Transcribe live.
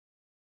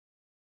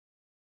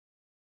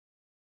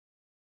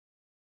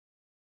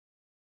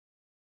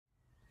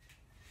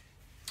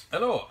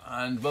Hello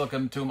and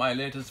welcome to my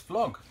latest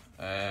vlog.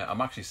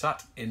 I'm actually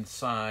sat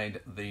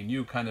inside the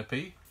new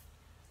canopy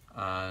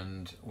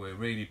and we're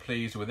really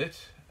pleased with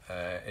it.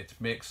 It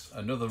makes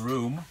another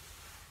room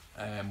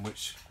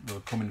which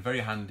will come in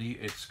very handy.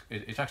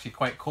 It's actually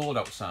quite cold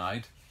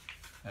outside.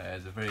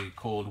 There's a very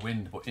cold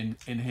wind, but in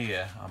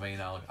here, I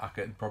mean, I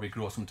could probably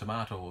grow some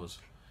tomatoes,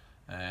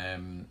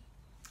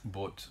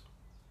 but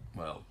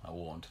well, I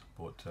won't.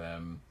 But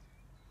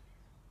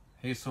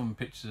here's some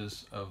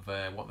pictures of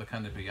what the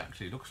canopy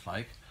actually looks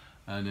like,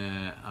 and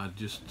I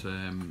just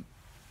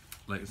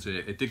like I say,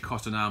 it did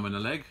cost an arm and a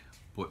leg,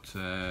 but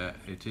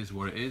it is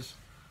what it is.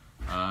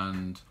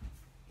 And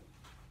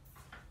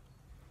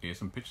here's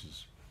some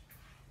pictures.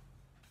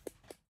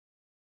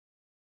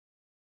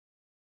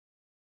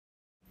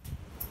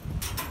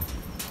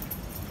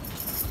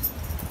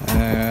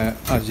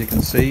 As you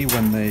can see,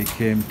 when they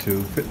came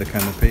to fit the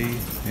canopy,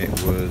 it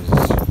was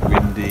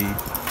windy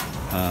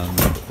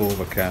and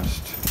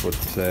overcast, but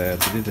they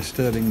did a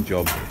sterling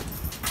job.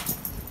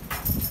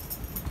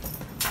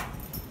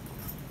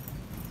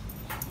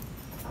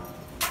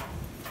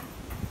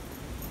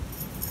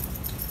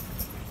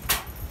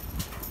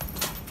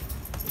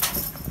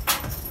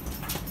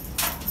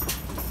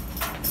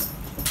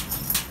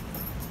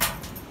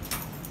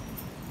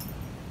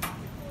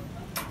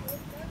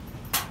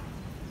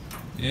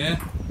 Yeah.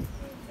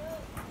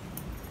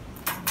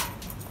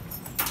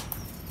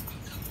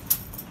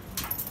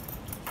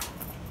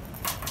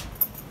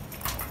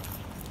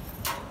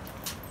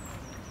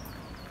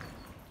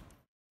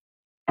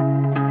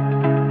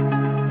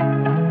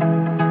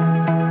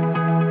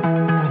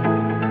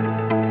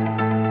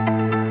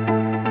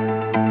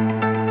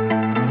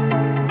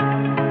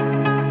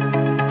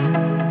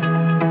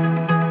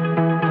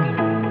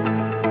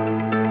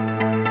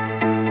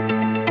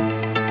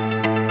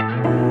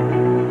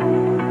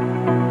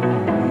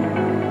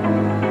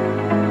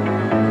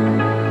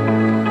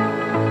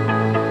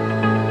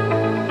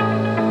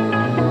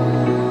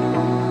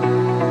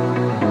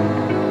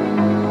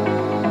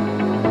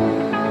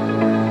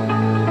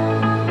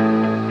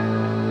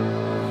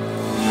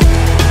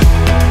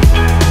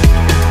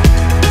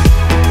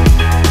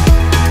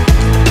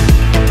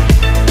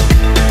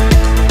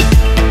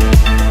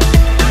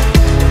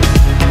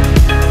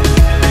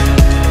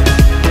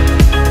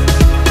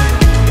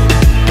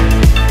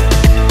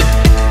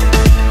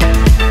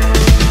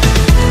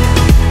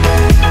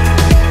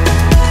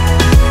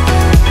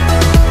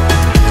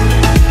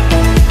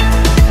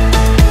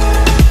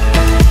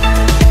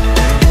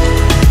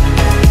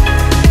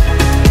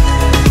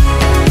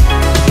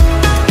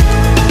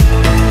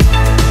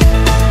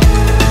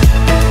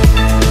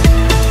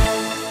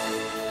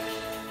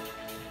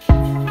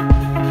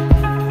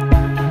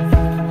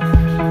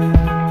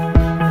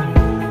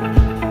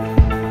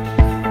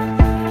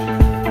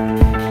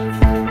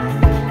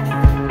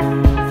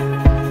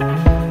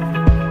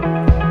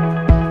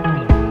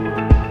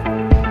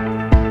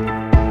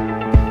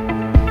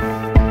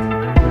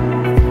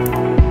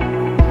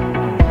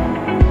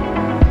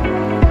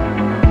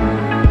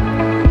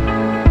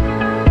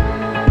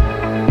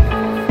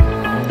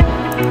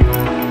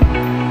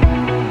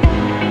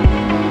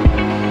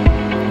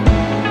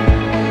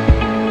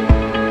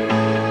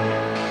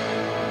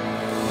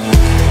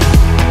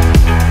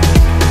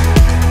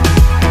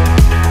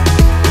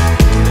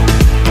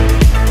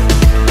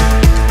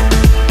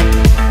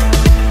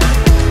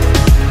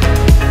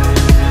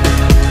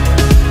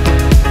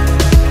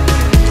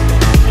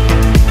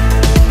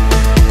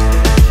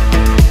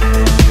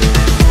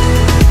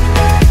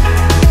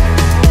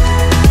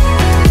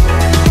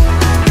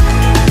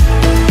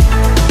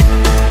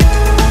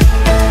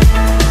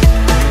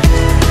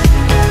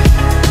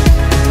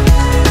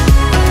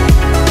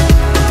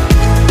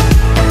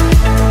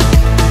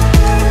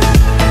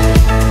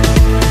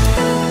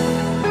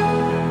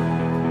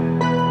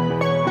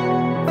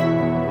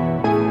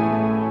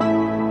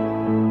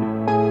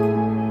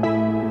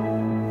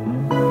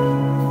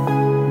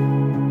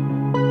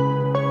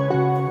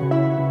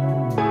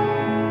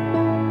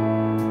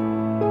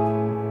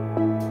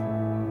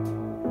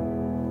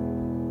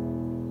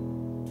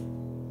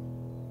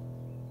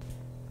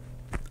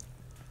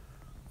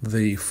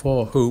 The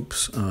 4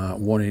 hoops are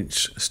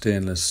 1-inch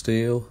stainless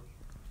steel,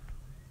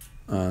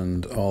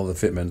 and all the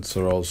fitments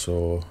are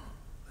also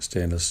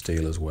stainless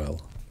steel as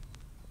well.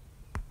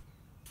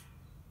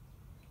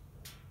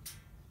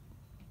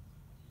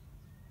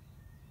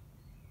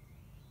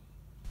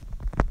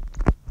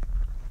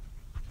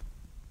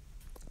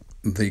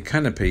 The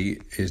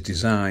canopy is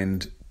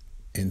designed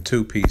in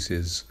 2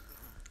 pieces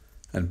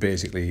and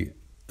basically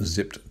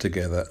zipped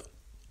together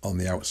on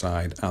the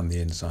outside and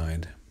the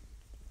inside.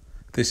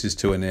 This is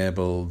to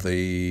enable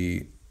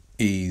the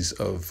ease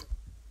of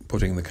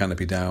putting the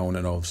canopy down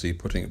and obviously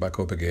putting it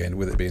back up again.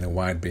 With it being a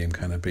wide beam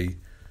canopy,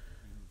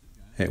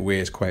 it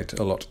weighs quite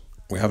a lot.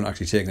 We haven't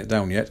actually taken it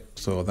down yet,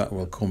 so that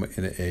will come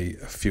in a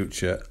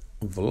future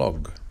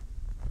vlog.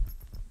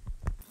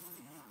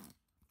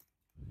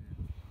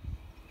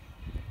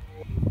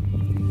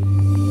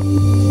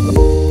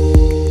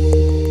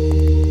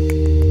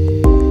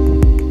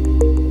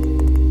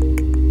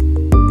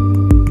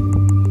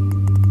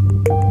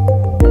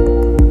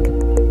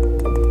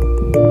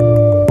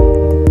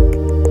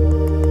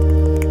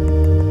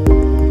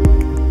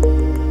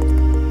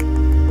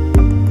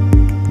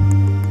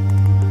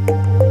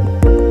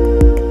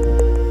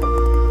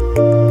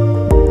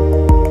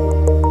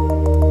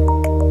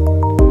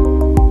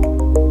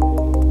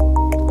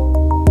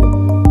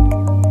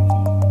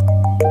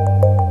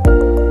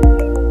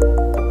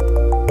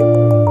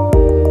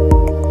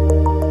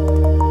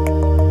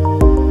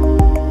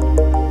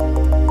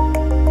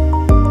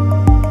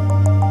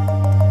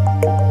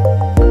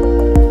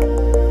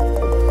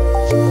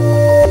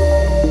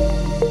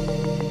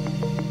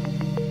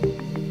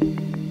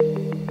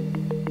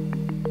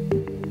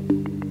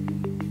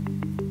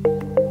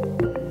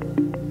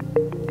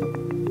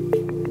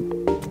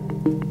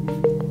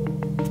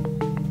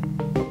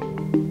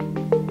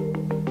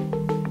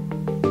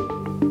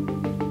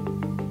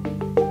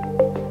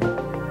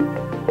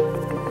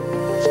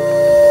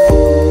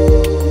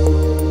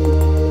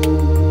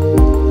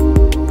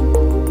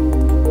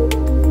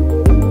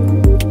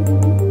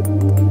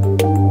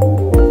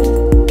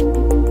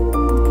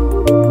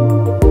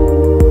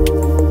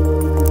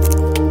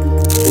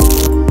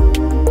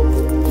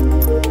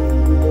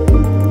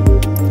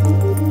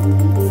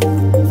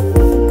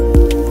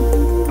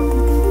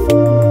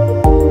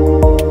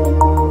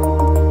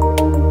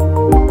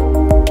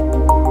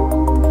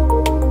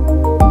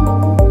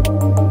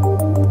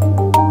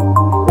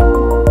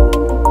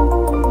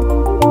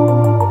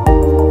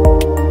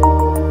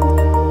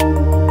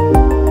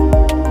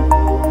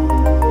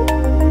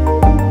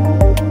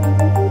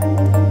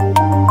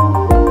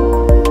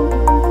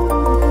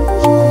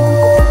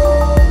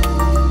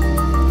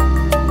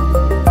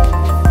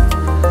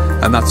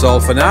 That's all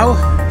for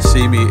now.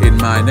 See me in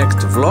my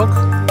next vlog.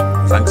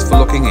 Thanks for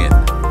looking in.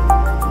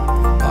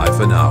 Bye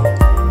for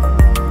now.